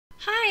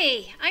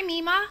Hi, I'm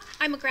Mima.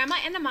 I'm a grandma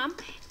and a mom,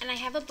 and I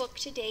have a book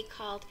today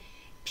called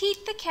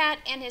Pete the Cat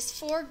and His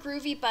 4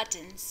 Groovy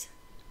Buttons.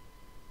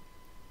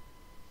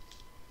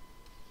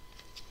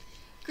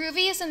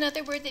 Groovy is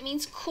another word that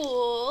means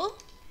cool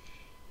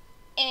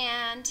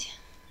and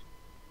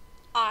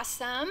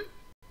awesome.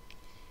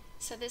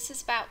 So this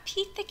is about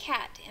Pete the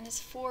Cat and his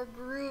 4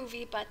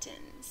 groovy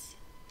buttons.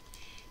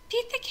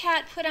 Pete the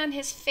Cat put on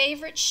his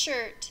favorite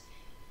shirt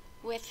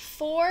with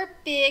 4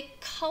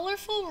 big,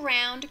 colorful,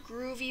 round,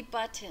 groovy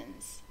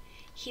buttons.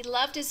 He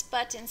loved his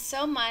buttons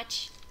so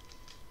much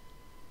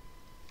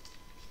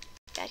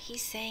that he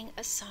sang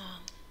a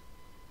song.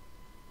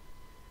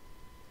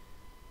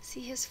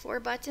 See his 4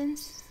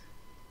 buttons?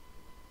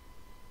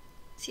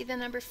 See the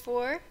number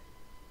 4?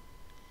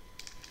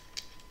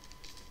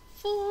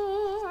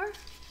 4.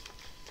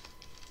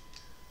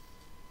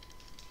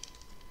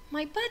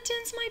 My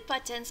buttons,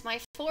 my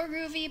 4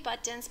 groovy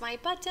buttons, my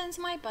buttons,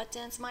 my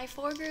buttons, my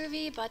 4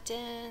 groovy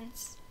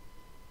buttons.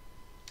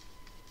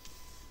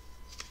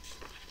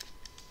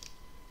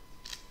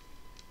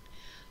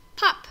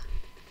 Pop!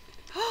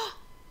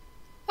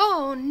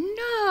 Oh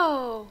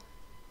no!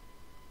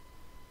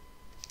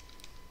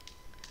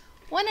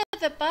 One of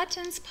the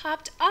buttons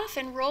popped off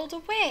and rolled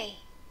away.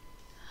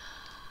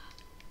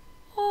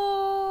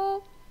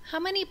 Oh, how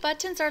many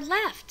buttons are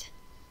left?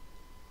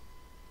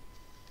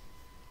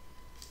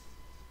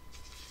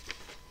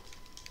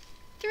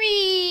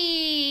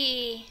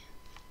 3,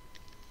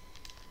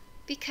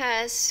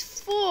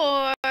 because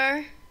 4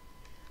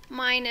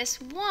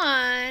 minus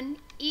 1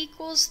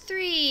 equals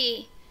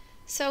 3.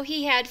 So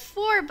he had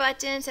 4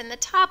 buttons and the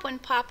top one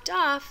popped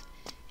off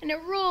and it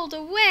rolled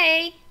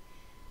away,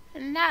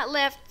 and that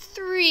left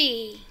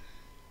 3.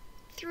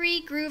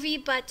 3 groovy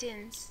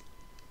buttons.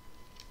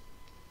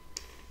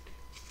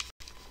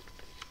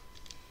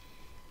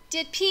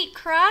 Did Pete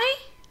cry?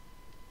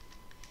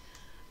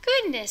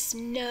 Goodness,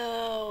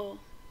 no.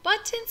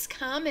 Buttons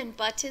come and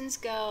buttons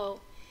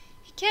go.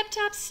 He kept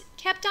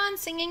on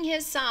singing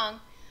his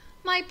song.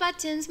 My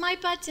buttons, my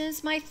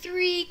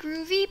 3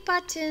 groovy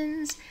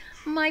buttons.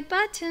 My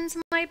buttons,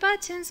 my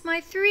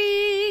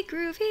 3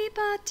 groovy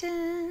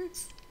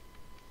buttons.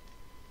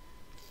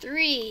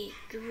 3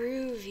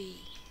 groovy.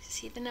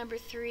 See the number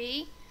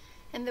 3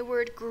 and the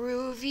word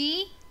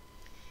groovy?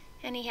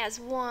 And he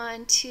has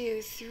 1,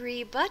 2,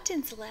 3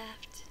 buttons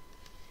left.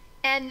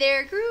 And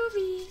they're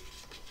groovy.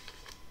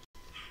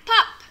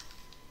 Pop!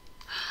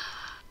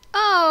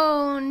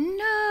 Oh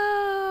no!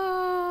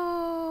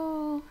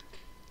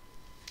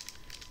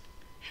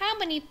 How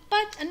many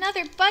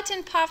another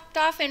button popped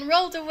off and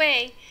rolled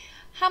away.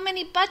 How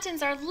many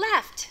buttons are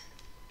left?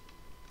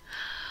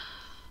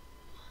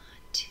 1,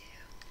 2.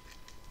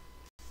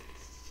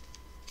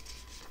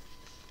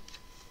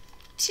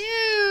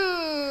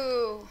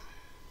 2.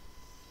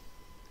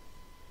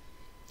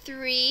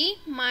 3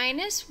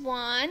 minus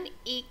 1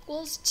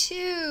 equals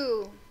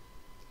 2.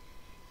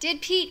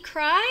 Did Pete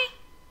cry?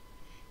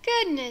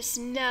 Goodness,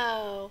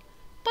 no.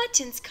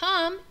 Buttons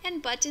come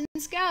and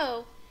buttons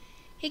go.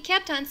 He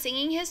kept on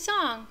singing his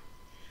song.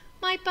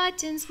 My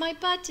buttons, my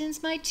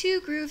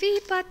 2 groovy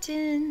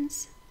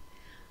buttons.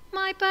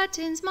 My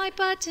buttons, my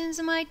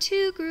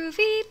 2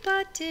 groovy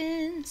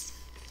buttons.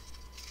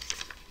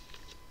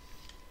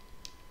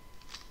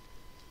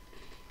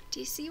 Do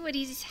you see what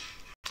he's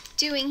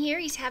doing here?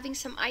 He's having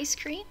some ice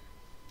cream.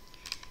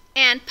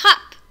 And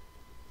pop!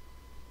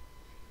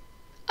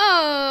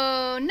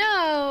 Oh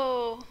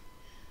no!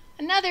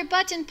 Another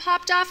button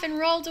popped off and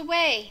rolled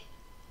away.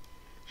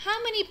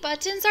 How many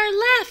buttons are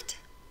left?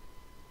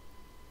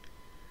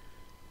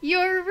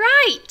 You're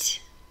right.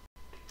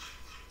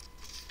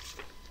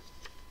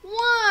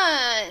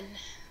 1.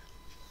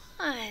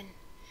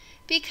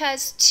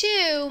 Because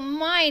 2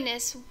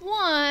 minus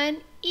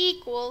 1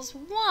 equals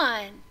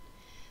 1.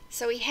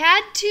 So he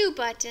had 2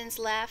 buttons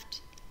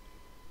left.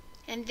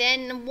 And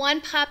then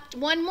one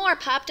more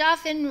popped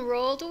off and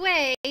rolled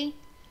away.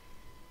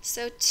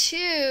 So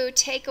 2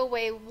 take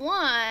away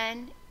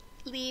 1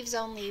 leaves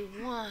only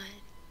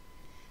 1.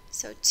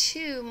 So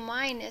 2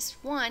 minus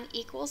 1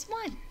 equals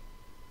 1.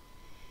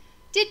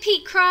 Did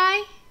Pete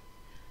cry?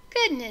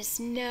 Goodness,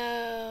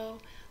 no.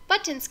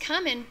 Buttons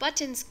come and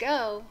buttons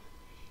go.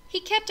 He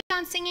kept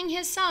on singing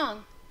his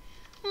song.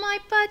 My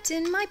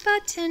buttons, my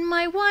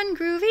 1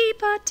 groovy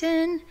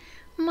button.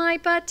 My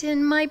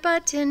buttons, my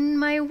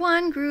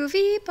 1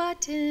 groovy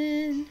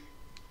button.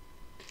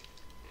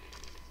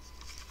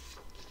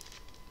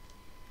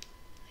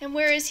 And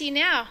where is he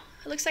now?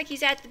 It looks like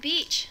he's at the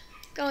beach,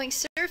 going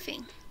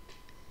surfing,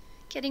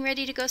 getting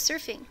ready to go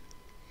surfing.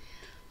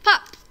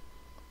 Pop!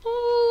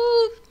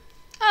 Ooh!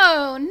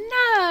 Oh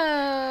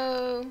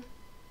no!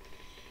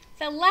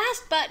 The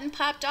last button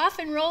popped off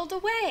and rolled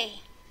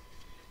away.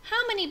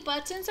 How many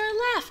buttons are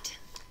left?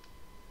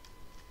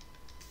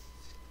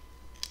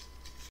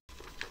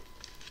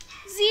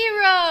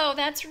 0!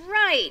 That's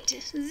right,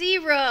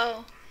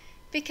 0.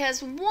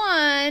 Because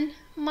 1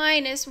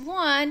 minus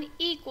 1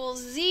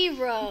 equals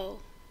 0.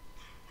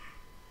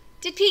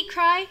 Did Pete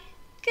cry?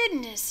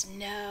 Goodness,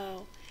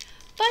 no.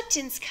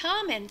 Buttons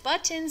come and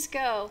buttons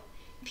go.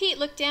 Pete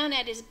looked down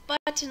at his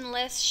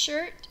buttonless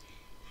shirt,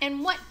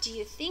 and what do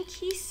you think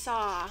he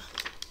saw?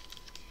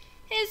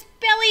 His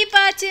belly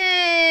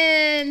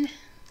button!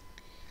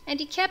 And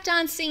he kept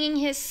on singing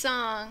his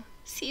song.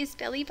 See his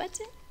belly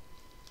button?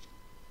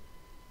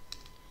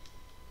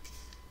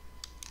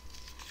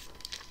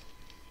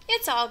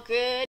 It's all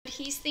good,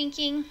 he's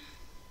thinking.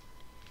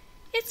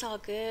 It's all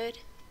good.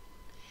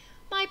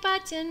 My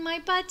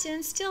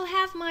button, still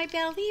have my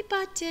belly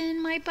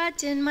button. My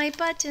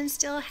button,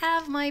 still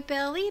have my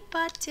belly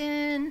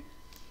button.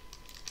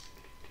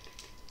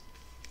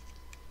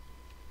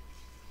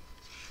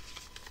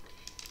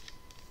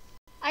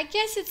 I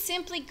guess it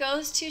simply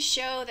goes to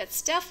show that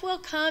stuff will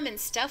come and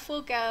stuff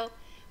will go.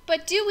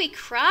 But do we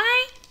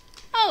cry?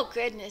 Oh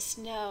goodness,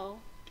 no.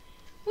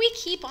 We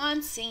keep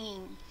on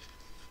singing.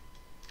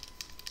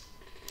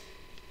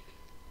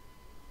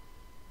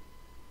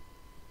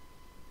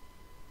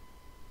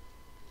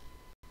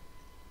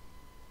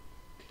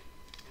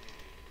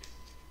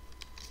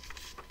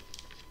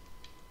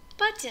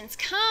 Buttons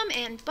come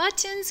and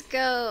buttons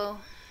go.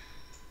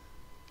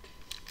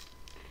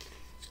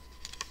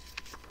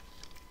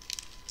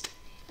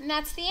 And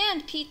that's the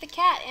end, Pete the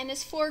Cat and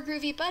his 4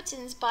 Groovy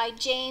Buttons by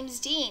James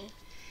Dean.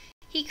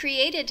 He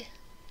created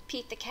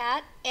Pete the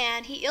Cat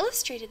and he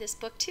illustrated this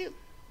book too.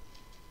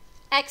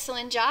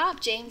 Excellent job,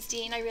 James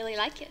Dean. I really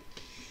like it.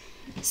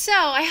 So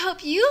I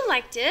hope you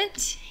liked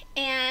it,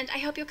 and I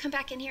hope you'll come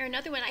back and hear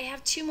another one. I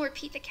have 2 more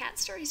Pete the Cat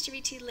stories to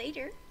read to you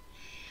later.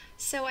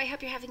 So I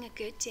hope you're having a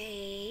good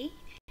day,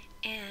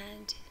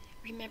 and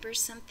remember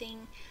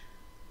something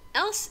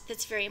else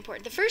that's very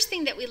important. The first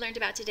thing that we learned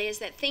about today is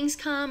that things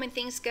come and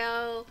things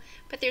go,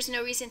 but there's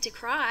no reason to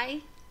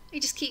cry. We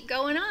just keep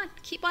going on,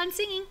 keep on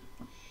singing.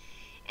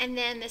 And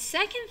then the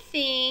second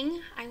thing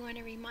I want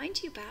to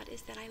remind you about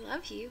is that I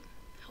love you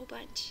a whole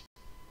bunch.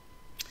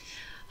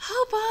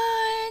 Whole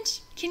bunch!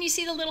 Can you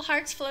see the little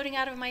hearts floating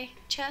out of my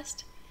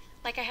chest?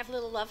 Like I have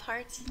little love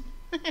hearts?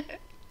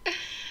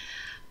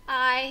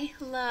 I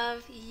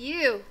love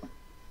you.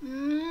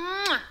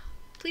 Mwah!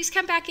 Please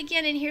come back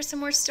again and hear some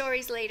more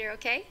stories later,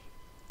 okay?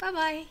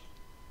 Bye-bye.